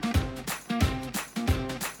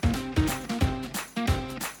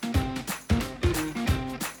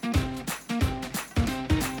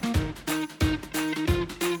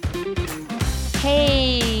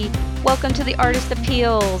welcome to The Artist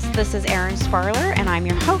Appeals. This is Erin Sparler, and I'm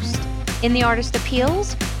your host. In The Artist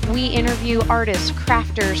Appeals, we interview artists,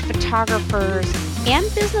 crafters, photographers, and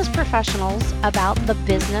business professionals about the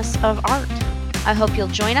business of art. I hope you'll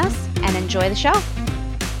join us and enjoy the show.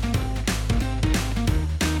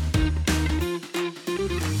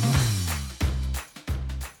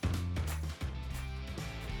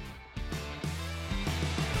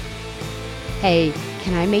 Hey,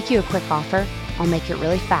 can I make you a quick offer? I'll make it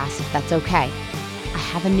really fast if that's okay. I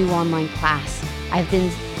have a new online class. I've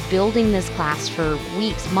been building this class for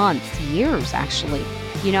weeks, months, years actually.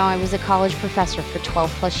 You know, I was a college professor for 12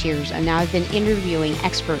 plus years, and now I've been interviewing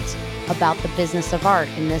experts about the business of art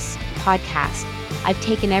in this podcast. I've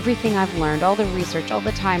taken everything I've learned, all the research, all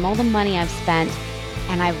the time, all the money I've spent,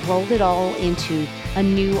 and I've rolled it all into a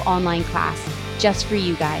new online class just for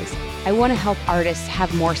you guys. I want to help artists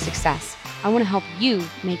have more success. I want to help you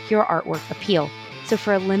make your artwork appeal. So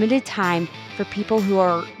for a limited time, for people who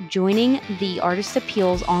are joining the Artist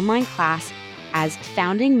Appeals online class as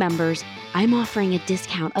founding members, I'm offering a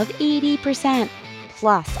discount of 80%.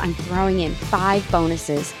 Plus, I'm throwing in 5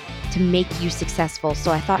 bonuses to make you successful. So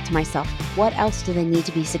I thought to myself, what else do they need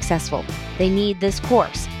to be successful? They need this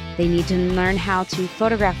course. They need to learn how to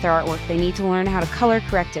photograph their artwork. They need to learn how to color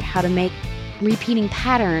correct it, how to make repeating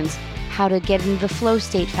patterns, how to get into the flow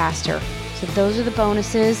state faster. So those are the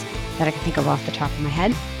bonuses that I can think of off the top of my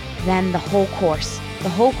head. Then the whole course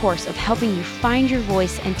of helping you find your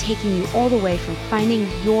voice and taking you all the way from finding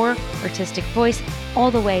your artistic voice all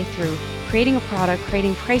the way through creating a product,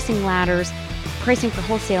 creating pricing ladders, pricing for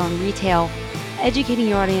wholesale and retail, educating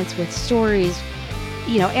your audience with stories,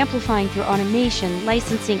 amplifying through automation,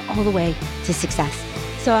 licensing, all the way to success.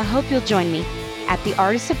 So I hope you'll join me at the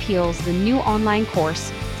Artist Appeals, the new online course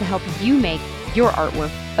to help you make your artwork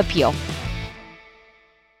appeal.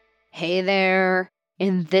 Hey there.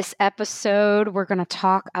 In this episode, we're going to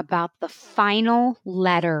talk about the final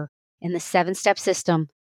letter in the 7-step system,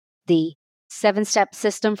 the 7-step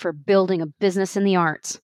system for building a business in the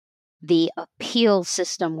arts, the appeal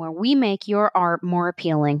system where we make your art more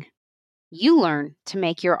appealing. You learn to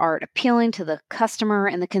make your art appealing to the customer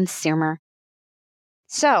and the consumer.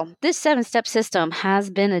 So this 7-step system has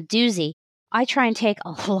been a doozy. I try and take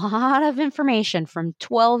a lot of information from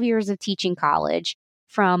 12 years of teaching college,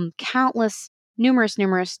 from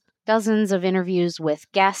numerous dozens of interviews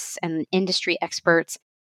with guests and industry experts,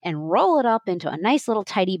 and roll it up into a nice little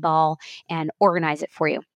tidy ball and organize it for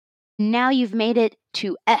you. Now you've made it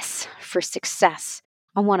to S for success.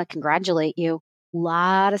 I want to congratulate you. A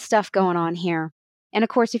lot of stuff going on here. And of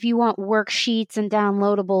course, if you want worksheets and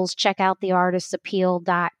downloadables, check out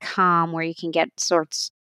theartistappeal.com where you can get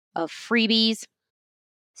sorts of freebies.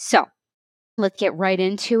 So let's get right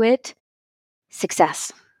into it.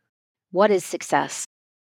 Success. What is success?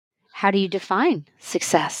 How do you define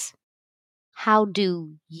success? How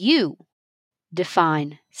do you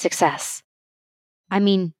define success? I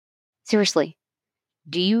mean, seriously,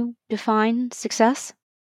 do you define success?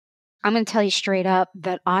 I'm going to tell you straight up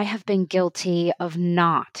that I have been guilty of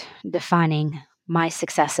not defining my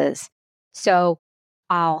successes. So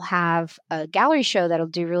I'll have a gallery show that'll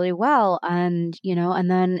do really well, and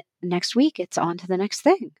then next week it's on to the next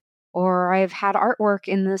thing. Or I've had artwork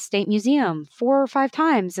in the State Museum 4 or 5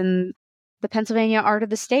 times in the Pennsylvania Art of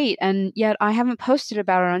the State, and yet I haven't posted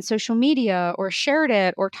about it on social media or shared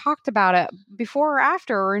it or talked about it before or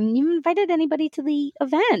after or even invited anybody to the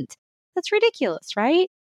event. That's ridiculous, right?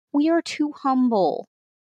 We are too humble.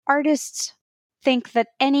 Artists think that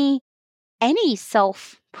any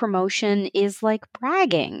self-promotion is like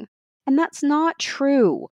bragging, and that's not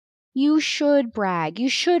true. You should brag. You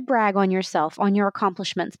should brag on yourself, on your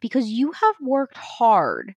accomplishments, because you have worked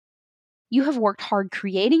hard. You have worked hard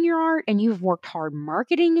creating your art, and you have worked hard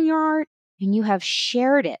marketing your art, and you have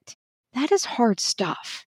shared it. That is hard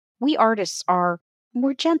stuff. We artists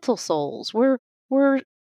we're gentle souls. We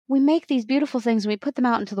make these beautiful things and we put them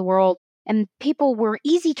out into the world, and we're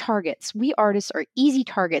easy targets. We artists are easy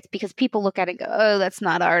targets because people look at it and go, oh, that's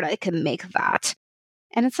not art. I can make that.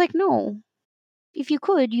 And it's like, no. If you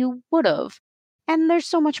could, you would have. And there's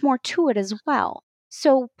so much more to it as well.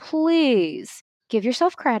 So please give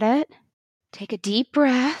yourself credit, take a deep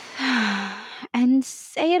breath, and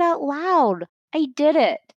say it out loud. I did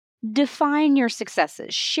it. Define your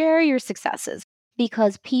successes, share your successes,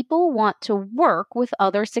 because people want to work with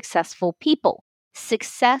other successful people.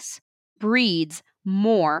 Success breeds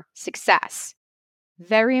more success.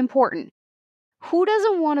 Very important. Who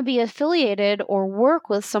doesn't want to be affiliated or work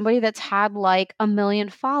with somebody that's had like 1 million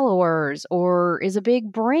followers or is a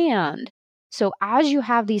big brand? So as you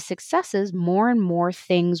have these successes, more and more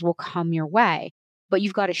things will come your way. but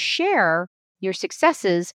you've got to share your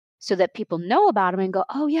successes so that people know about them and go,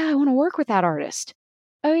 oh yeah, I want to work with that artist.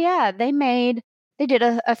 Oh yeah, they did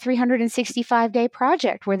a 365-day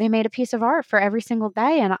project where they made a piece of art for every single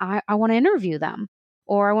day, and I want to interview them,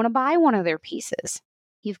 or I want to buy one of their pieces.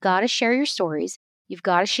 You've got to share your stories. You've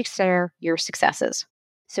got to share your successes.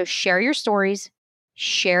 So share your stories,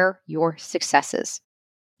 share your successes,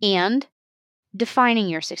 and defining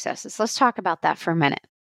your successes. Let's talk about that for a minute.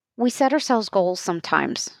 We set ourselves goals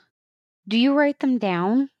sometimes. Do you write them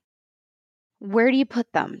down? Where do you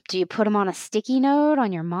put them? Do you put them on a sticky note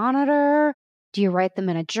on your monitor? Do you write them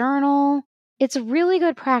in a journal? It's a really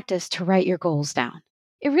good practice to write your goals down.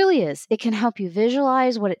 It really is. It can help you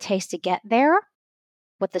visualize what it takes to get there,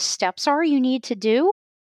 what the steps are you need to do.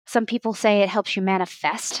 Some people say it helps you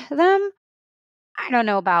manifest them. I don't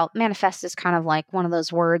know about manifest is kind of like one of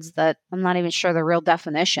those words that I'm not even sure the real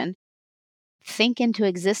definition. Think into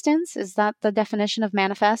existence. Is that the definition of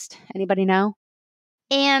manifest? Anybody know?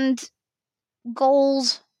 And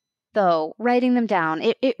goals, though, writing them down,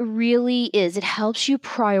 it really is. It helps you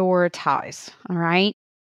prioritize. All right.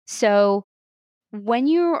 So when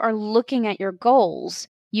you are looking at your goals,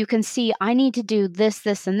 you can see, I need to do this,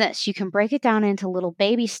 this, and this. You can break it down into little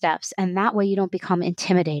baby steps, and that way you don't become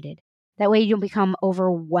intimidated. That way you don't become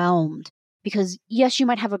overwhelmed. Because yes, you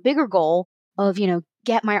might have a bigger goal of,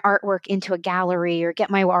 get my artwork into a gallery or get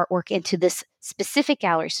my artwork into this specific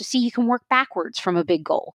gallery. So see, you can work backwards from a big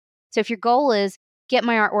goal. So if your goal is get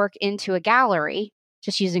my artwork into a gallery,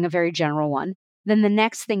 just using a very general one, then the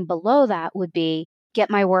next thing below that would be get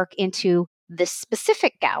my work into this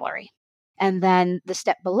specific gallery. And then the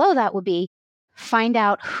step below that would be find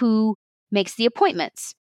out who makes the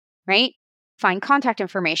appointments, right? Find contact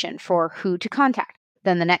information for who to contact.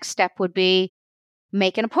 Then the next step would be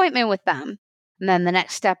make an appointment with them. And then the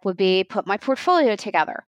next step would be put my portfolio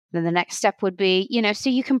together. Then the next step would be, so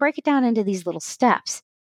you can break it down into these little steps.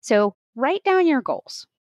 So write down your goals.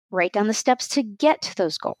 Write down the steps to get to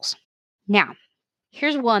those goals. Now,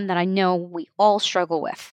 here's one that I know we all struggle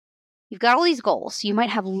with. You've got all these goals. You might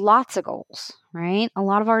have lots of goals, right? A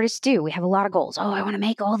lot of artists do. We have a lot of goals. Oh, I want to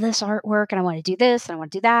make all this artwork, and I want to do this, and I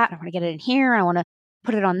want to do that, and I want to get it in here, and I want to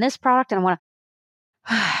put it on this product, and I want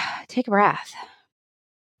to take a breath.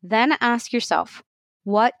 Then ask yourself,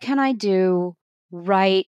 what can I do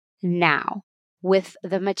right now with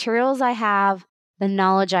the materials I have, the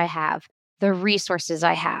knowledge I have, the resources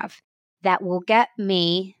I have that will get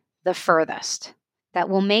me the furthest, that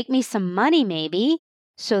will make me some money maybe,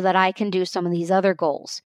 so that I can do some of these other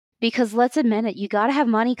goals. Because let's admit it, you got to have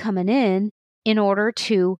money coming in order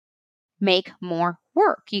to make more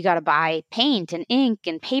work. You got to buy paint and ink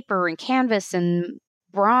and paper and canvas and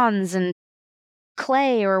bronze and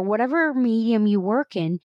clay or whatever medium you work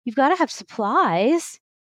in. You've got to have supplies.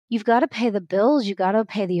 You've got to pay the bills. You've got to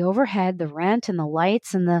pay the overhead, the rent and the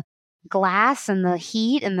lights and the glass and the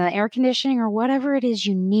heat and the air conditioning or whatever it is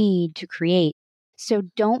you need to create. So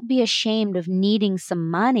don't be ashamed of needing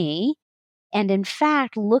some money. And in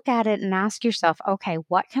fact, look at it and ask yourself, okay,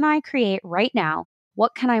 what can I create right now?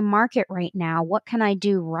 What can I market right now? What can I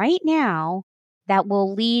do right now that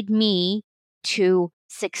will lead me to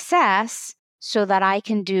success so that I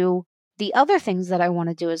can do the other things that I want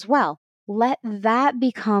to do as well? Let that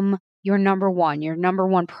become your number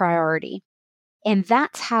one priority. And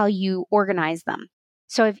that's how you organize them.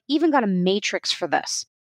 So I've even got a matrix for this.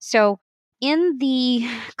 So in the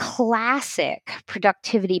classic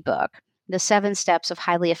productivity book, The 7 Steps of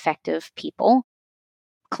Highly Effective People,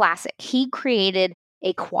 classic, he created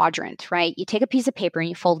a quadrant, right? You take a piece of paper and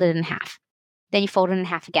you fold it in half. Then you fold it in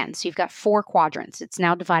half again. So you've got 4 quadrants. It's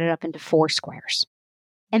now divided up into 4 squares.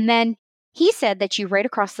 And then he said that you write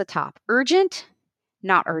across the top, urgent,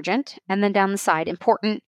 not urgent, and then down the side,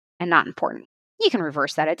 important and not important. You can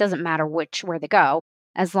reverse that. It doesn't matter where they go,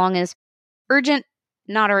 as long as urgent,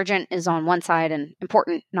 not urgent is on one side and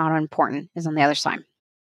important, not important is on the other side.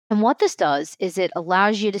 And what this does is it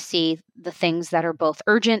allows you to see the things that are both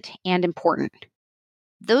urgent and important.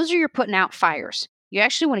 Those are your putting out fires. You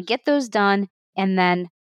actually want to get those done and then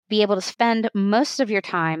be able to spend most of your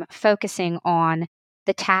time focusing on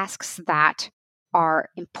the tasks that are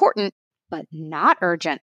important but not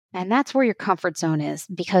urgent. And that's where your comfort zone is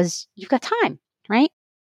because you've got time, right?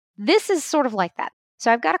 This is sort of like that.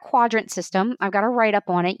 So I've got a quadrant system. I've got a write-up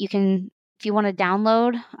on it. You can, if you want to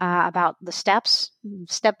download about the steps,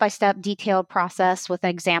 step-by-step detailed process with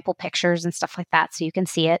example pictures and stuff like that so you can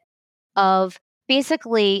see it, of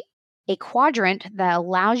basically a quadrant that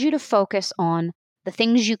allows you to focus on the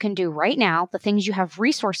things you can do right now, the things you have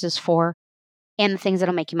resources for, and the things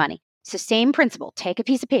that'll make you money. So same principle. Take a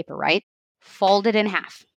piece of paper, right? Fold it in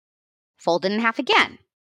half. Fold it in half again.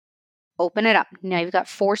 Open it up. Now you've got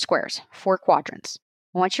 4 squares, 4 quadrants.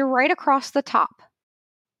 I want you right across the top.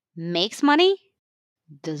 Makes money,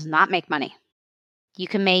 does not make money. You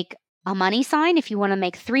can make a money sign if you want to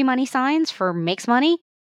make 3 money signs for makes money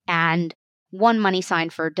and 1 money sign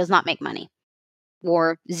for does not make money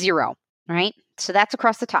or 0, right? So that's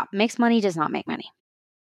across the top. Makes money, does not make money.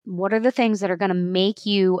 What are the things that are going to make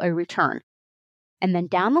you a return? And then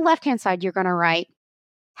down the left-hand side, you're going to write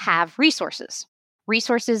have resources.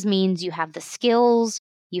 Resources means you have the skills,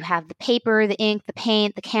 you have the paper, the ink, the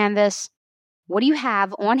paint, the canvas. What do you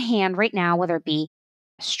have on hand right now, whether it be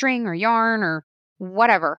a string or yarn or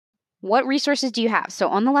whatever? What resources do you have? So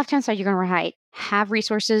on the left-hand side, you're going to write have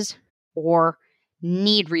resources or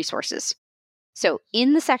need resources. So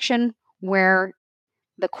in the section where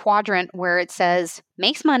the quadrant where it says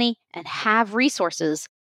makes money and have resources,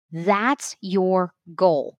 that's your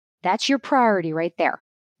goal. That's your priority right there,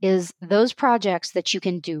 is those projects that you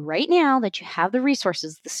can do right now that you have the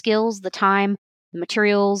resources, the skills, the time, the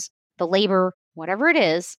materials, the labor, whatever it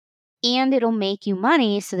is, and it'll make you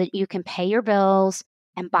money so that you can pay your bills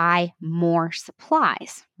and buy more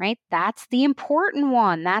supplies, right? That's the important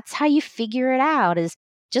one. That's how you figure it out, is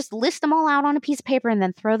just list them all out on a piece of paper and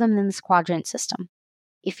then throw them in this quadrant system.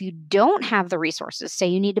 If you don't have the resources, say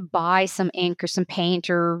you need to buy some ink or some paint,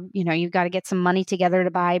 or, you've got to get some money together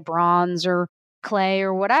to buy bronze or clay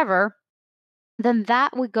or whatever, then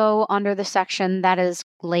that would go under the section that is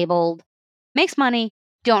labeled makes money,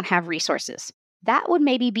 don't have resources. That would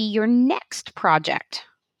maybe be your next project,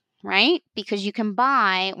 right? Because you can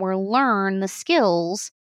buy or learn the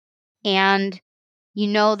skills, and you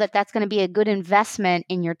know that that's going to be a good investment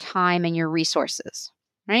in your time and your resources,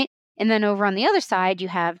 right? And then over on the other side, you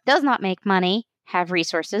have does not make money, have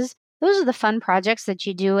resources. Those are the fun projects that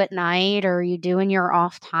you do at night or you do in your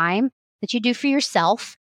off time, that you do for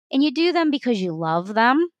yourself. And you do them because you love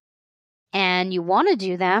them and you want to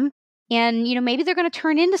do them. And, maybe they're going to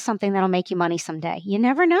turn into something that'll make you money someday. You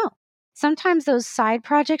never know. Sometimes those side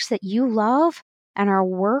projects that you love and are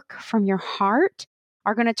work from your heart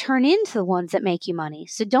are going to turn into the ones that make you money.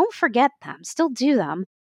 So don't forget them. Still do them,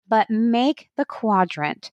 but make the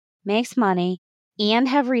quadrant makes money and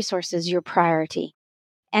have resources your priority.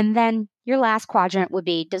 And then your last quadrant would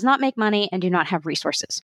be does not make money and do not have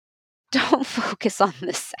resources. Don't focus on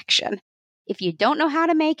this section. If you don't know how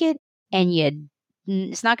to make it and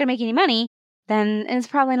it's not going to make any money, then it's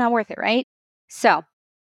probably not worth it, right? So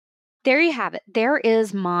there you have it. There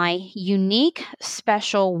is my unique,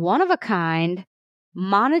 special, one-of-a-kind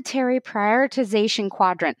monetary prioritization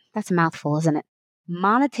quadrant. That's a mouthful, isn't it?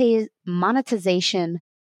 Monetization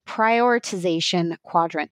prioritization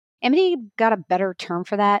quadrant. Anybody got a better term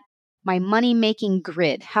for that? My money-making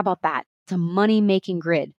grid. How about that? It's a money-making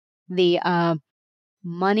grid. The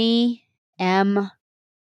money M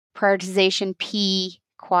prioritization P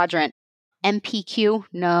quadrant. MPQ?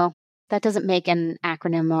 No, that doesn't make an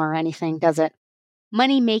acronym or anything, does it?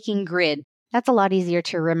 Money-making grid. That's a lot easier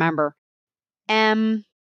to remember. MMG.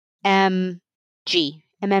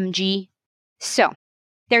 So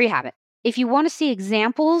there you have it. If you want to see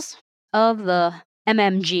examples of the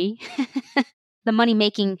MMG, the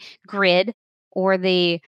money-making grid, or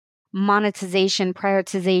the monetization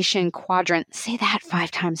prioritization quadrant, say that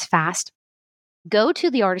 5 times fast, go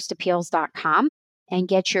to theartistappeals.com and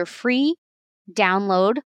get your free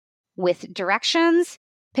download with directions,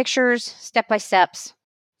 pictures, step-by-steps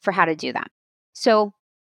for how to do that. So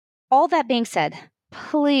all that being said,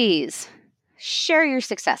 please share your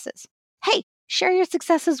successes. Hey, share your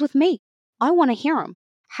successes with me. I want to hear them.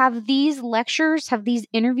 Have these lectures, have these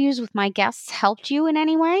interviews with my guests helped you in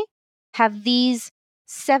any way? Have these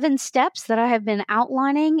 7 steps that I have been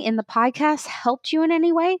outlining in the podcast helped you in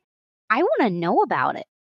any way? I want to know about it.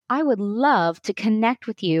 I would love to connect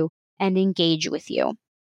with you and engage with you.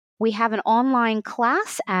 We have an online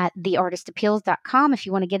class at theartistappeals.com if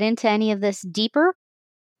you want to get into any of this deeper.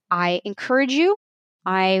 I encourage you.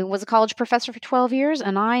 I was a college professor for 12 years,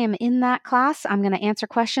 and I am in that class. I'm going to answer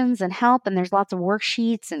questions and help, and there's lots of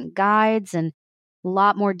worksheets and guides and a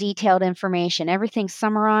lot more detailed information. Everything's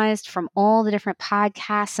summarized from all the different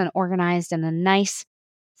podcasts and organized in a nice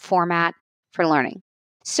format for learning.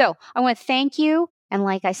 So I want to thank you. And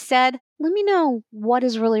like I said, let me know what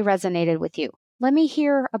has really resonated with you. Let me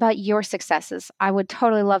hear about your successes. I would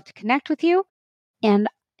totally love to connect with you. And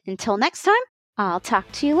until next time, I'll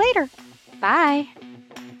talk to you later. Bye.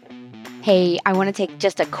 Hey, I want to take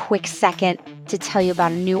just a quick second to tell you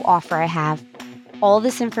about a new offer I have. All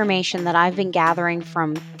this information that I've been gathering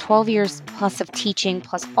from 12 years plus of teaching,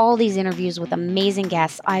 plus all these interviews with amazing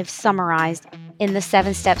guests, I've summarized in the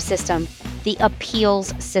 7-step system, the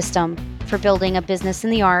Appeals system. for building a business in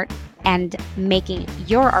the art and making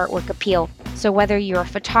your artwork appeal. So whether you're a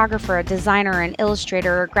photographer, a designer, an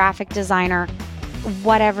illustrator, a graphic designer,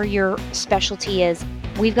 whatever your specialty is,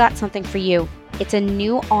 we've got something for you. It's a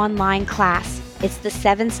new online class. It's the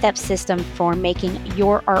 7-step system for making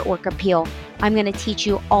your artwork appeal. I'm going to teach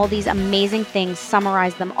you all these amazing things,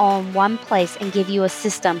 summarize them all in one place, and give you a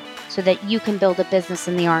system so that you can build a business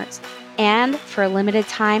in the arts. And for a limited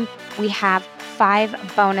time, we have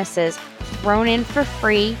 5 bonuses thrown in for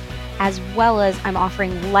free, as well as I'm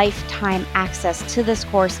offering lifetime access to this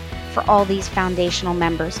course for all these foundational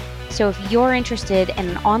members. So if you're interested in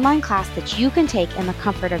an online class that you can take in the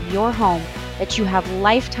comfort of your home, that you have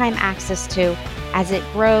lifetime access to as it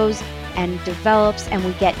grows and develops and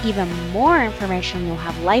we get even more information, you'll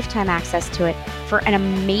have lifetime access to it for an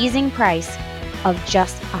amazing price of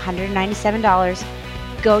just $197.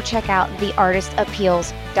 Go check out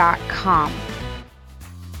theartistappeals.com.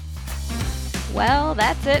 Well,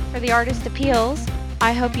 that's it for The Artist Appeals.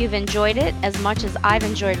 I hope you've enjoyed it as much as I've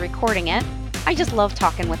enjoyed recording it. I just love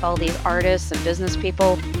talking with all these artists and business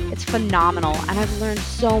people. It's phenomenal, and I've learned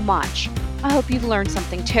so much. I hope you've learned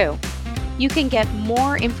something too. You can get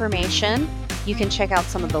more information. You can check out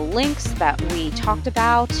some of the links that we talked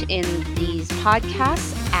about in these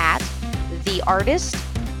podcasts at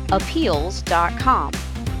theartistappeals.com.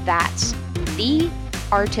 That's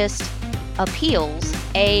theartistappeals,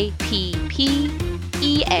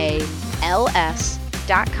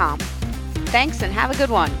 APPEALS.com. Thanks and have a good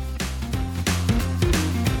one.